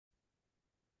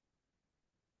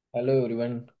Hello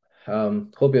everyone.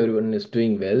 Hope everyone is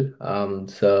doing well.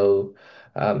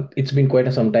 It's been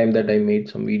quite some time that I made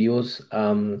some videos.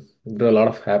 There are a lot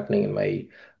of happening in my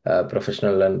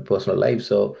professional and personal life,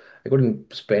 so I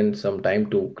couldn't spend some time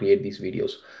to create these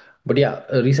videos. But yeah,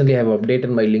 recently I have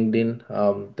updated my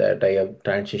LinkedIn that I have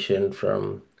transitioned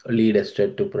from lead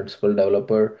estate to principal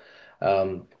developer.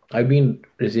 I've been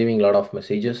receiving a lot of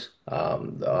messages,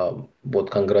 both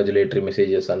congratulatory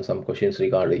messages and some questions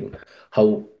regarding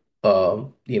how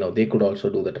they could also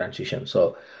do the transition.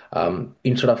 So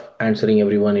instead of answering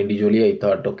everyone individually, I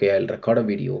thought, okay, I'll record a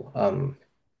video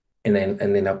and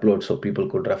then upload so people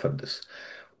could refer this.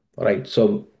 Right.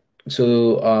 So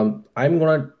I'm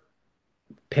gonna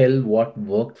tell what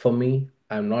worked for me.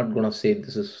 I'm not gonna say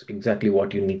this is exactly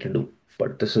what you need to do,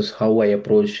 but this is how I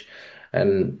approach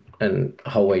and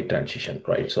how I transition.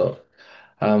 Right.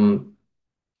 Um,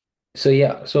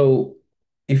 so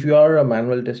if you are a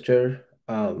manual tester,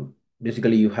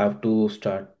 basically you have to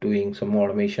start doing some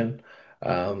automation.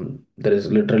 There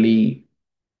is literally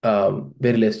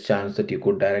very less chance that you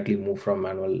could directly move from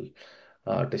manual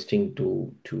testing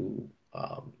to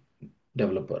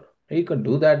developer. You can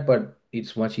do that, but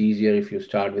it's much easier if you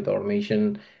start with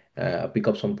automation, pick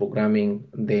up some programming,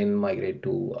 then migrate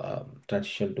to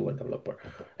transition to a developer,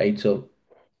 right? So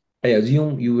I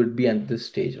assume you would be at this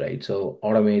stage, right? So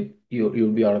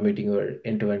you'll be automating your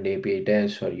end-to-end API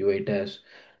tests or UI tests.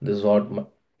 This is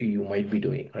what you might be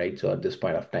doing, right? So at this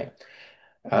point of time.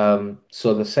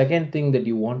 So the second thing that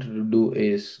you wanted to do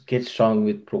is get strong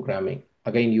with programming.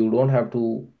 Again, you don't have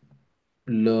to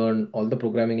learn all the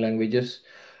programming languages.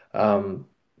 Um,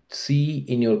 See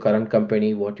in your current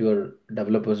company what your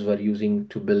developers were using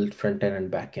to build front end and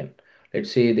back end.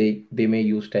 Let's say they may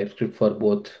use TypeScript for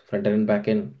both front end and back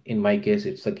end. In my case,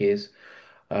 it's the case.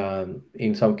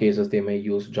 In some cases, they may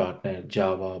use .NET,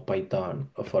 Java, Python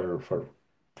for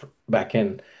back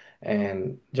end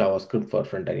and JavaScript for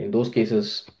front end. In those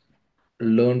cases,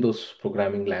 learn those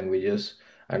programming languages,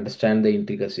 understand the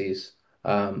intricacies.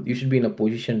 You should be in a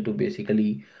position to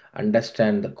basically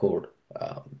understand the code,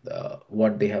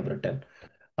 what they have written.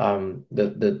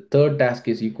 The third task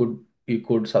is you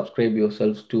could subscribe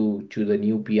yourselves to the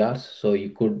new PRs, so you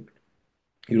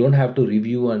don't have to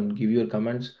review and give your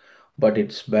comments, but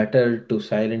it's better to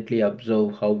silently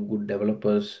observe how good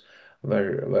developers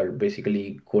were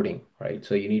basically coding, right?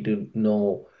 So you need to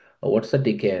know what's the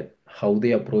ticket, how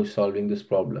they approach solving this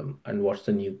problem, and what's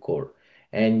the new code.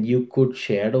 And you could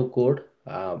shadow code.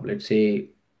 Let's say,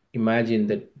 imagine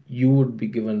that you would be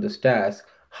given this task.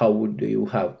 How would you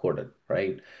have coded,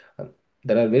 right? Uh,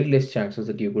 there are very less chances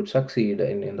that you could succeed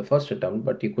in the first attempt,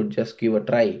 but you could just give a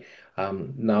try.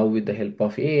 Now with the help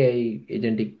of AI,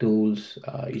 agentic tools,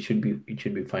 it should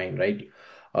be fine, right?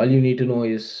 All you need to know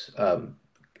is uh,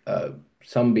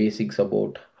 some basics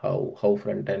about how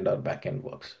front end or back end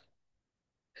works.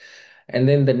 And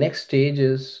then the next stage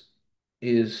is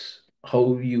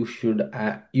how you should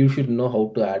know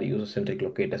how to add user-centric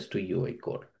locators to UI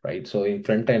code, right? So in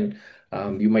front end,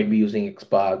 you might be using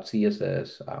XPath,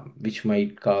 CSS, which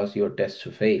might cause your test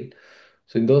to fail.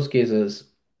 So in those cases,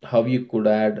 how you could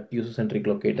add user-centric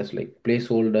locators like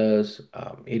placeholders,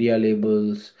 area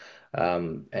labels,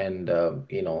 and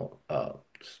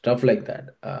stuff like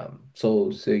that.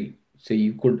 So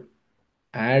you could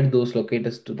add those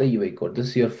locators to the UI code. This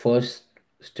is your first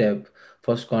step,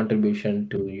 first contribution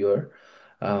to your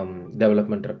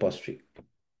development repository.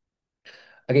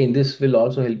 Again, this will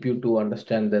also help you to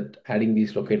understand that adding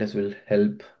these locators will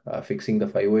help fixing the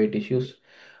 508 issues.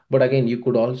 But again, you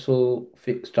could also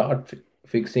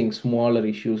fixing smaller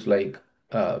issues like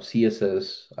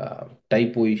CSS,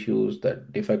 typo issues,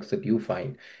 that defects that you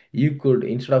find. You could,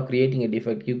 instead of creating a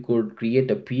defect, you could create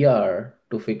a PR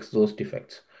to fix those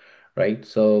defects, right?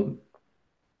 So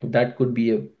that could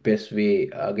be a best way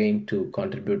again to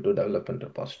contribute to development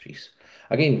repositories.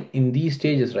 Again, in these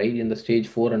stages, right, in the stage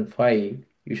 4 and 5,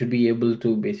 you should be able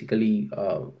to basically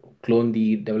clone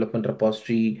the development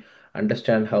repository,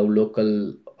 understand how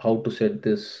to set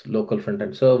this local front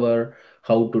end server,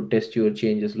 how to test your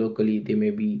changes locally. They may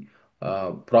be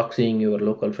proxying your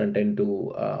local front end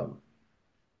to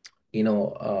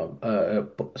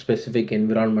specific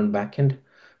environment backend.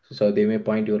 So they may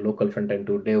point your local front end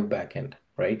to dev backend,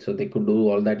 right? So they could do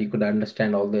all that. You could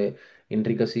understand all the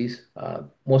intricacies.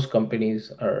 Most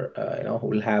companies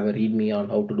will have a readme on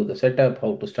how to do the setup,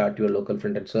 how to start your local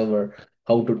front end server,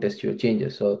 how to test your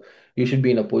changes. So you should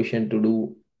be in a position to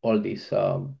do all these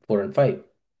 4 and 5.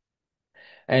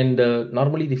 And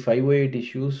normally the 508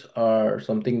 issues are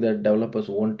something that developers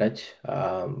won't touch,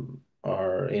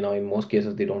 or in most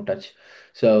cases they don't touch.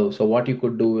 So what you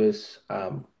could do is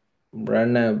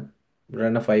run a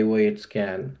run a 508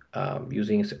 scan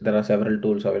using, there are several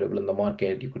tools available in the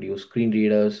market. You could use screen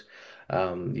readers,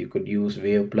 you could use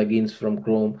Wave plugins from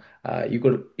Chrome. You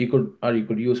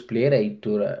could use Playwright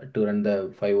to run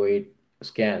the 508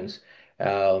 scans.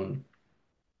 Um,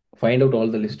 Find out all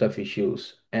the list of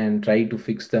issues and try to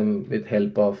fix them with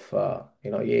help of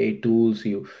AI tools.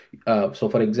 So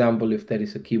for example, if there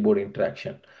is a keyboard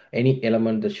interaction, any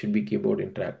element that should be keyboard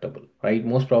interactable, right?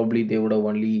 Most probably they would have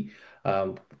only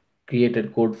um,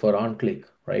 created code for on click,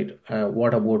 right?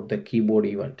 What about the keyboard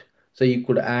event? So you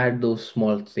could add those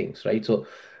small things, right? So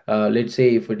let's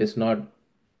say if it is not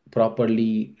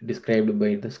properly described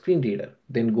by the screen reader,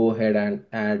 then go ahead and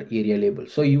add area label.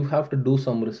 So you have to do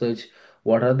some research.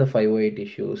 What are the 508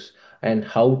 issues and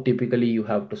how typically you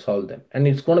have to solve them? And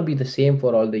it's going to be the same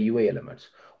for all the UI elements.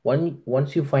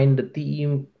 Once you find the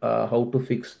theme, how to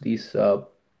fix these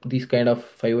kind of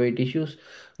 508 issues.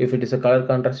 If it is a color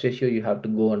contrast ratio, you have to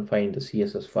go and find the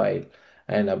CSS file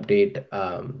and update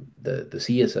the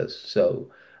CSS.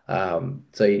 So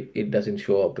it doesn't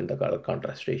show up in the color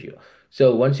contrast ratio.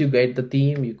 So once you get the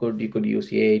theme, you could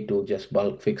use AI to just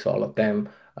bulk fix all of them.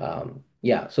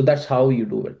 Yeah, so that's how you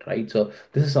do it, right? So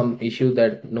this is some issue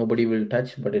that nobody will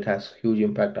touch, but it has huge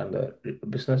impact on the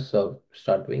business. So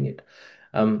start doing it.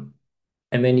 Um,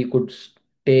 and then you could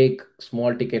take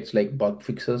small tickets like bug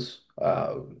fixes,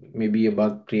 maybe a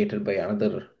bug created by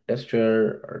another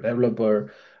tester or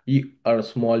developer, or a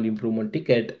small improvement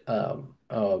ticket.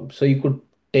 So you could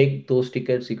take those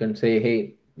tickets. You can say,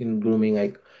 hey, in grooming,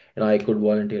 I could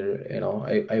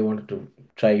volunteer. I wanted to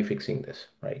try fixing this,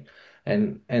 right?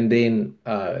 And then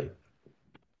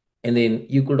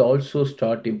you could also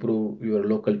start improve your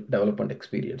local development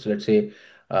experience. Let's say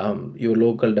your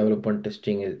local development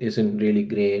testing isn't really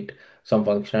great. Some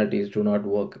functionalities do not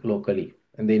work locally,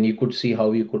 and then you could see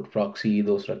how you could proxy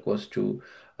those requests to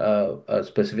a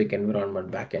specific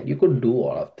environment backend. You could do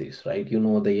all of this, right?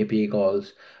 The API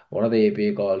calls. What are the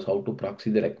API calls? How to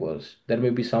proxy the requests? There may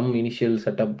be some initial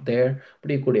setup there, but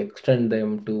you could extend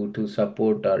them to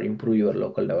support or improve your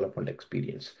local development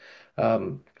experience.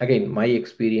 Again, my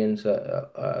experience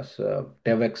as a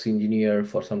DevX engineer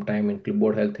for some time in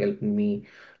Clipboard Health helped me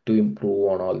to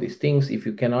improve on all these things. If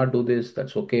you cannot do this,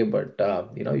 that's okay, but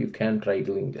you can try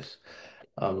doing this.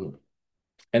 Um,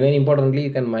 and then importantly, you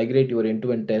can migrate your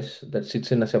end-to-end test that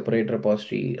sits in a separate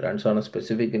repository, runs on a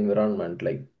specific environment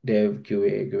like Dev,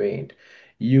 QA, QA.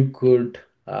 You could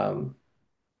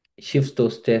shifts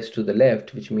those tests to the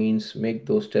left, which means make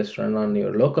those tests run on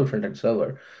your local frontend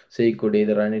server. So you could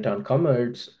either run it on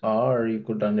commits or you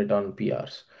could run it on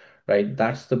PRs, right?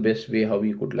 That's the best way how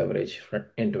you could leverage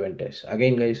end-to-end tests.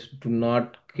 Again, guys, do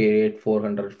not create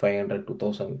 400, 500,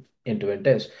 2000 end-to-end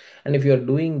tests. And if you're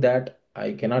doing that,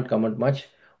 I cannot comment much,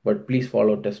 but please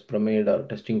follow test pyramid or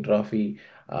testing trophy,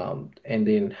 and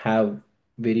then have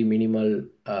very minimal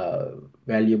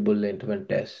valuable end-to-end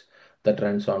tests that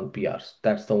runs on PRs.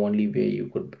 That's the only way you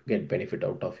could get benefit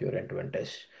out of your end-to-end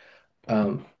test.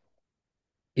 Um,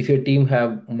 if your team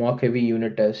have mock heavy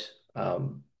unit tests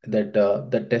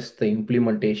that test the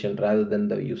implementation rather than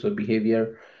the user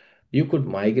behavior, you could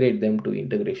migrate them to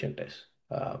integration tests.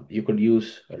 You could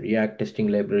use a React testing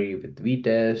library with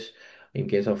vtest in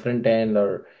case of front end,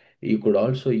 or you could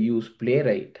also use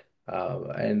Playwright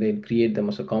and then create them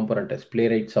as a component test.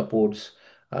 Playwright supports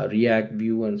React,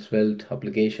 Vue, and Svelte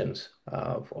applications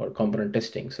for component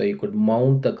testing. So you could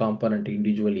mount the component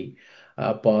individually,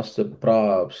 pass the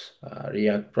props,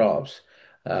 React props,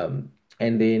 and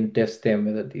then test them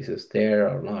whether this is there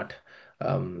or not.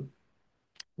 Um,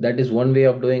 that is one way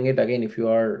of doing it. Again, if you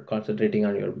are concentrating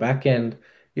on your backend,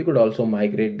 you could also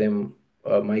migrate the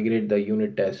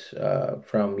unit tests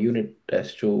from unit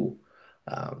test to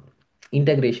um,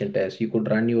 integration test. You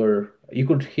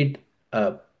could hit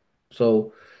uh,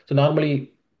 so so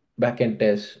normally backend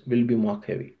tests will be mock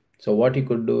heavy. So what you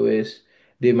could do is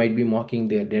they might be mocking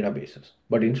their databases,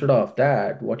 but instead of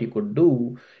that, what you could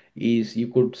do is you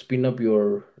could spin up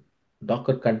your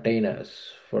Docker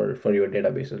containers for your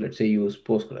databases. Let's say you use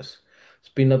Postgres.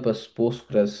 Spin up a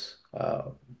Postgres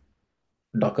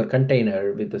Docker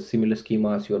container with a similar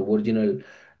schema as your original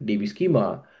DB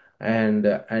schema,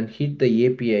 and hit the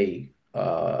API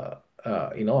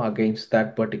against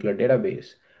that particular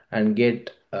database and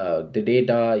get the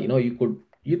data.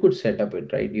 You could set up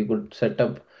it, right. You could set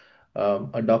up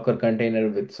a Docker container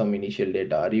with some initial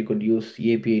data, or you could use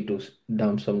API to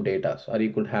dump some data, or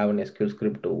you could have an SQL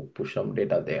script to push some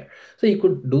data there. So you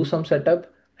could do some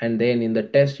setup, and then in the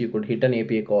test you could hit an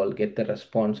API call, get the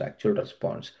response, actual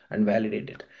response, and validate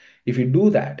it. If you do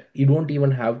that, you don't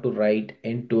even have to write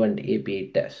end-to-end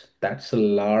API tests. That's a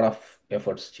lot of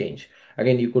efforts change.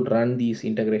 Again, you could run these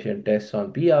integration tests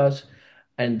on PRs,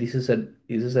 and this is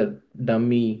a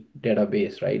dummy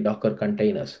database, right? Docker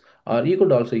containers, or you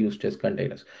could also use test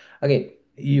containers. Again,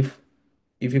 if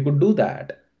you could do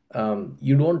that,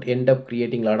 you don't end up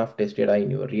creating a lot of test data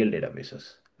in your real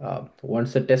databases.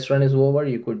 Once the test run is over,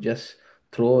 you could just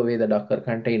throw away the Docker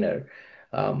container,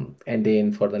 and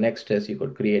then for the next test, you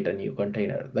could create a new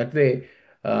container. That way,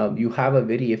 you have a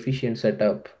very efficient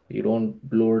setup. You don't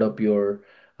load up your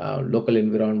local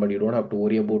environment. You don't have to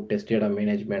worry about test data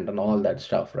management and all that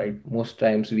stuff, right? Most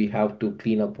times we have to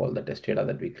clean up all the test data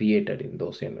that we created in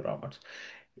those environments.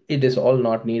 It is all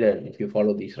not needed if you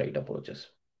follow these right approaches.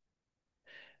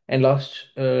 And last,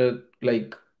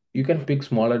 like you can pick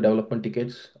smaller development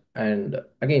tickets. And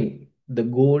again, the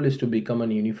goal is to become an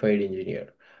unified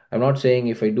engineer. I'm not saying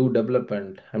if I do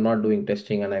development, I'm not doing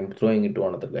testing and I'm throwing it to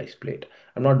another guy's plate.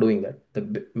 I'm not doing that.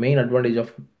 The main advantage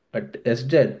of at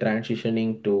SDET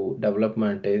transitioning to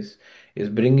development is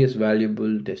bring his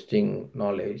valuable testing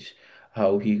knowledge,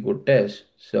 how he could test.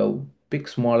 So pick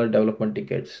smaller development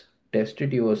tickets, test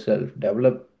it yourself,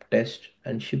 develop, test,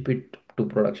 and ship it to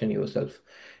production yourself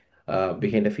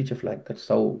behind a feature flag. That's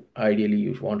how ideally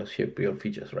you want to shape your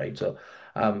features, right? So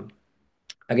um,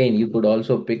 again, you could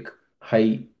also pick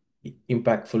high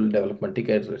impactful development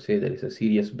tickets. Let's say there is a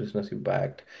serious business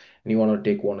impact and you want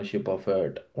to take ownership of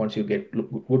it. Once you get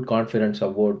good confidence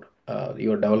about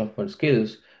your development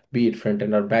skills, be it front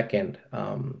end or back end,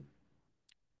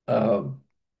 uh,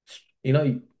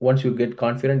 once you get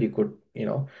confident, you could,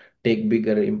 take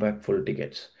bigger impactful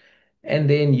tickets. And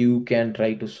then you can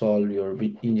try to solve your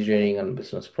engineering and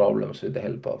business problems with the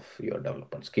help of your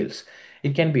development skills.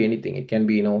 It can be anything. It can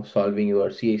be, solving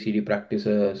your CI/CD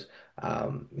practices.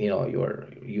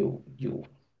 You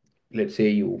let's say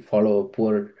you follow a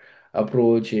poor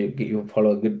approach, you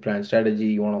follow a good brand strategy,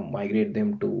 you want to migrate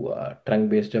them to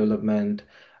trunk-based development,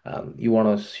 you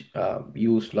want to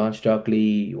use launch darkly,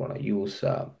 you want to use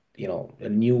a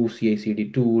new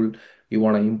CI/CD tool, you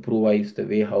want to improvise the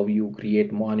way how you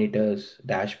create monitors,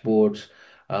 dashboards,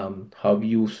 how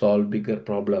you solve bigger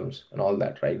problems and all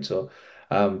that, right? So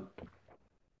um,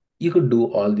 you could do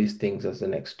all these things as the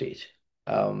next stage.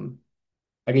 Um,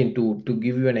 Again, to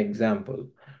give you an example,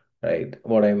 right?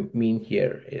 What I mean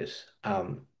here is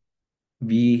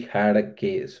we had a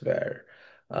case where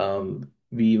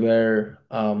we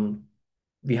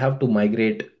have to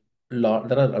migrate lot.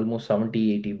 There are almost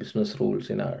 70-80 business rules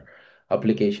in our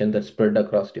application that spread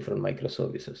across different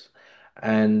microservices.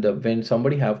 And when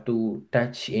somebody have to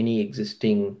touch any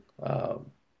existing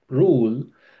rule,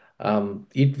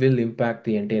 it will impact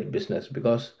the entire business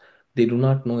because they do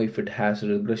not know if it has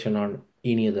regression on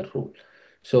any other rule.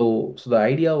 So the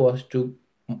idea was to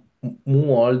move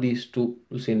all these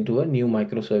tools into a new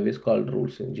microservice called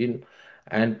rules engine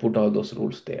and put all those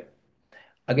rules there.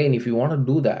 Again, if you want to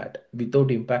do that without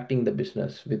impacting the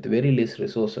business with very less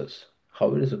resources,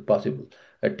 how is it possible?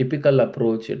 A typical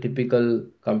approach, a typical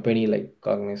company like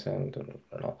Cognizant,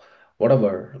 or,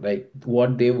 whatever, like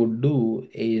what they would do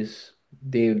is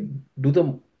they do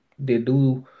the they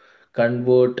do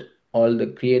convert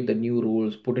create the new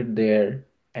rules, put it there,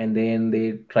 and then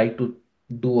they try to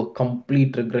do a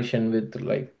complete regression with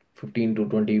like 15 to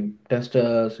 20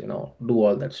 testers, do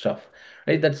all that stuff,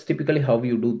 right? That's typically how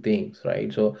you do things,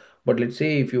 right? So but let's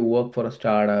say if you work for a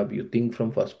startup, you think from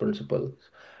first principles,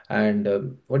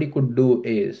 and what you could do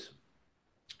is,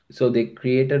 so they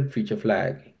created feature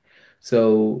flag.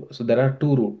 So there are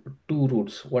two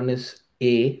routes. One is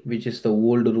A, which is the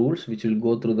old rules, which will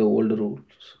go through the old rules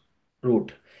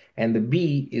route, and the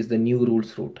B is the new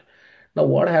rules route. Now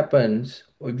what happens?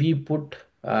 We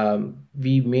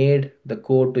made the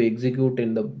code to execute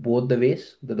in the both the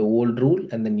ways, the old rule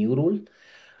and the new rule,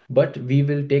 but we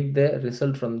will take the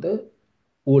result from the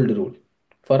old rule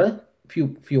for a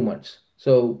few months.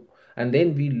 So and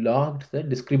then we logged the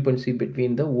discrepancy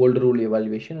between the old rule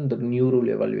evaluation and the new rule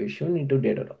evaluation into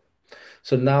Datadog.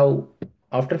 So now,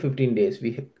 after 15 days,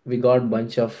 we got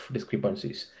bunch of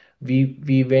discrepancies.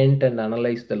 We went and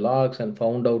analyzed the logs and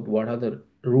found out what are the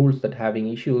rules that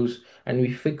having issues, and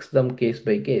we fixed them case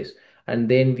by case. And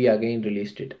then we again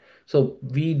released it. So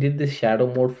we did this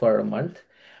shadow mode for a month,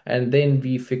 and then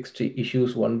we fixed the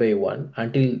issues one by one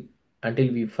until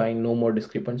we find no more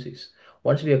discrepancies.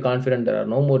 Once we are confident there are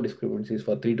no more discrepancies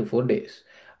for 3 to 4 days,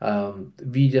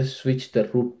 we just switch the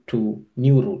route to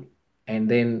new rule, and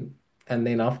then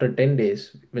after 10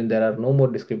 days, when there are no more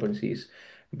discrepancies,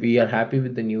 we are happy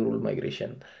with the new rule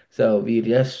migration. So we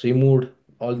just removed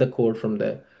all the code from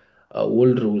the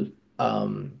old rule,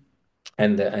 um,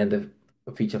 and the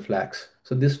feature flags.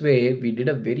 So this way we did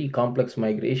a very complex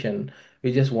migration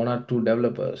with just one or two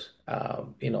developers,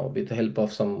 with the help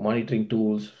of some monitoring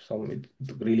tools, some with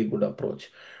really good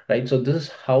approach, right? So this is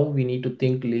how we need to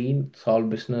think lean, solve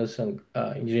business and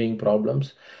engineering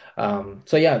problems.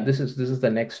 So yeah, this is the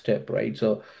next step, right?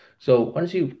 So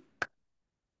once you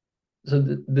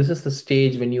this is the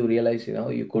stage when you realize,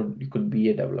 you could be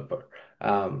a developer.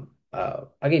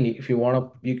 Again, if you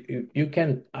want to, you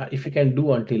can, if you can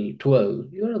do until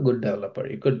 12, you're a good developer.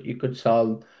 You could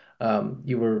solve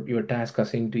your task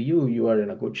assigned to you. You are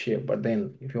in a good shape. But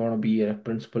then if you want to be a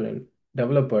principal and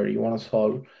developer, you want to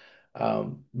solve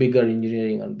bigger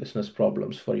engineering and business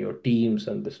problems for your teams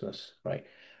and business, right?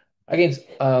 Again,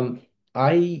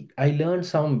 I learned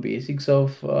some basics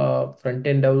of front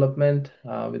end development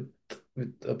with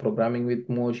programming with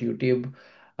Mosh YouTube,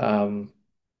 um,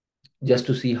 just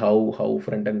to see how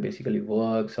front end basically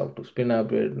works, how to spin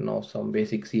up it, some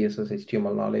basic CSS,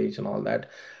 HTML knowledge, and all that.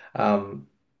 Um,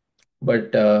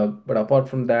 but apart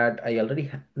from that, I already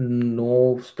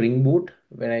know Spring Boot.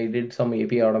 When I did some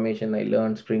API automation, I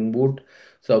learned Spring Boot.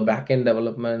 So backend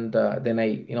development,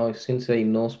 then since I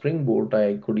know Spring Boot,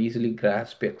 I could easily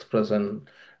grasp Express and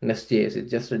Nest.js.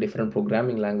 It's just a different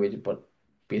programming language, but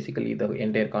basically the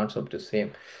entire concept is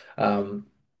same. Um,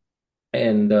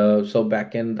 and so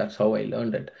backend, that's how I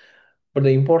learned it. But the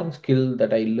important skill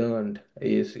that I learned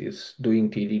is doing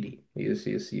TDD.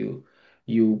 Is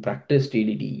you practice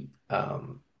TDD,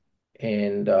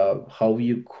 and how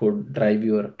you could drive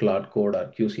your Cloud Code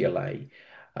or QCLI,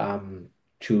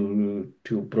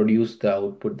 to produce the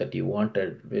output that you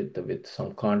wanted with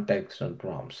some context and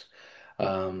prompts.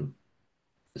 Um,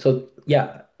 so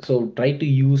yeah, so try to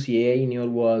use AI in your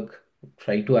work.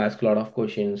 Try to ask a lot of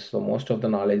questions. So most of the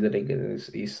knowledge that I get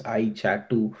is I chat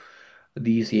to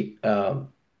these uh,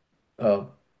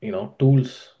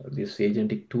 tools, these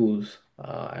agentic tools.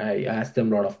 I ask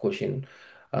them a lot of questions.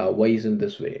 Why isn't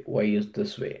this way? Why is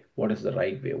this way? What is the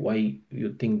right way? Why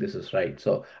you think this is right?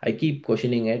 So I keep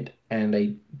questioning it, and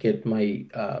I get my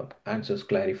answers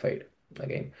clarified.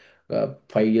 Again,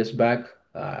 5 years back,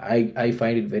 I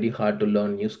find it very hard to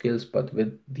learn new skills, but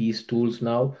with these tools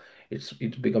now, it's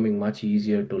becoming much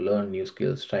easier to learn new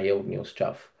skills, try out new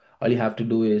stuff. All you have to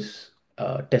do is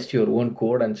test your own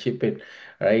code and ship it,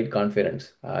 right?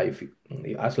 Confidence. If you,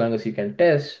 as long as you can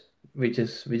test, which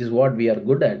is what we are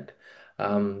good at,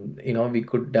 we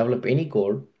could develop any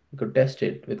code, we could test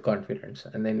it with confidence,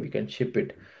 and then we can ship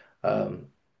it. Um,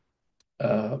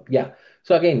 yeah.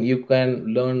 So again, you can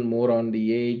learn more on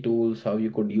the AI tools, how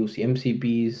you could use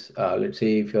MCPs. Let's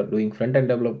say if you're doing front-end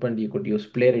development, you could use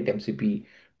Playwright MCP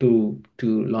to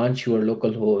launch your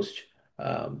local host.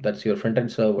 That's your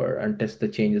front-end server, and test the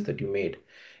changes that you made.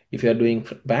 If you're doing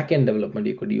back-end development,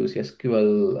 you could use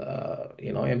SQL,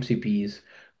 MCPs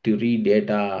to read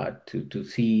data, to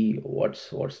see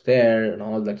what's there and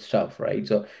all that stuff, right?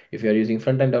 So if you're using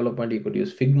front-end development, you could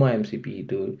use Figma MCP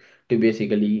to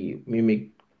basically mimic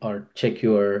or check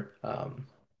your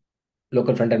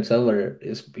local front-end server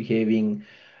is behaving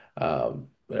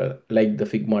like the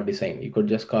Figma design. You could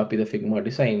just copy the Figma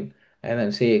design and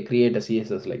then say create a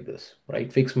CSS like this,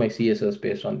 right? Fix my CSS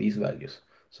based on these values.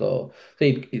 So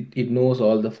it knows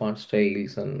all the font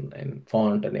styles and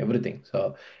font and everything.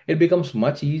 So it becomes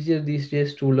much easier these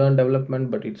days to learn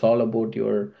development, but it's all about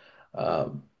your uh,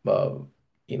 uh,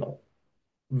 you know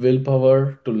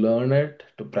willpower to learn it,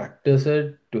 to practice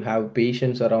it, to have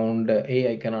patience around,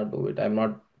 hey, I cannot do it. I'm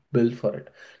not built for it.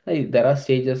 There are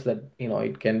stages that,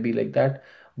 it can be like that,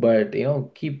 but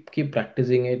keep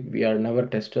practicing it. We are never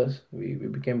testers. We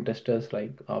became testers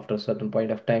like after a certain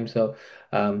point of time. So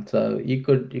you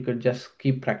could just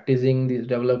keep practicing these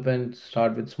developments,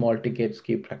 start with small tickets,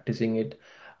 keep practicing it.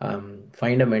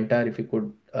 Find a mentor if you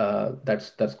could.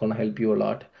 That's gonna help you a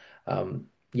lot.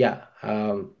 Yeah,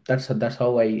 that's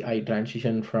how I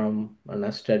transitioned from an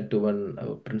SDET to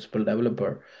an principal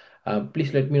developer.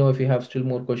 Please let me know if you have still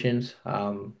more questions.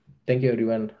 Thank you,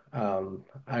 everyone.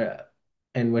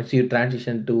 And once you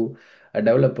transition to a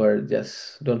developer,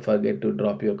 just don't forget to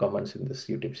drop your comments in this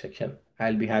YouTube section.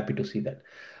 I'll be happy to see that.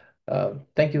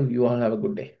 Thank you. You all have a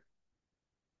good day.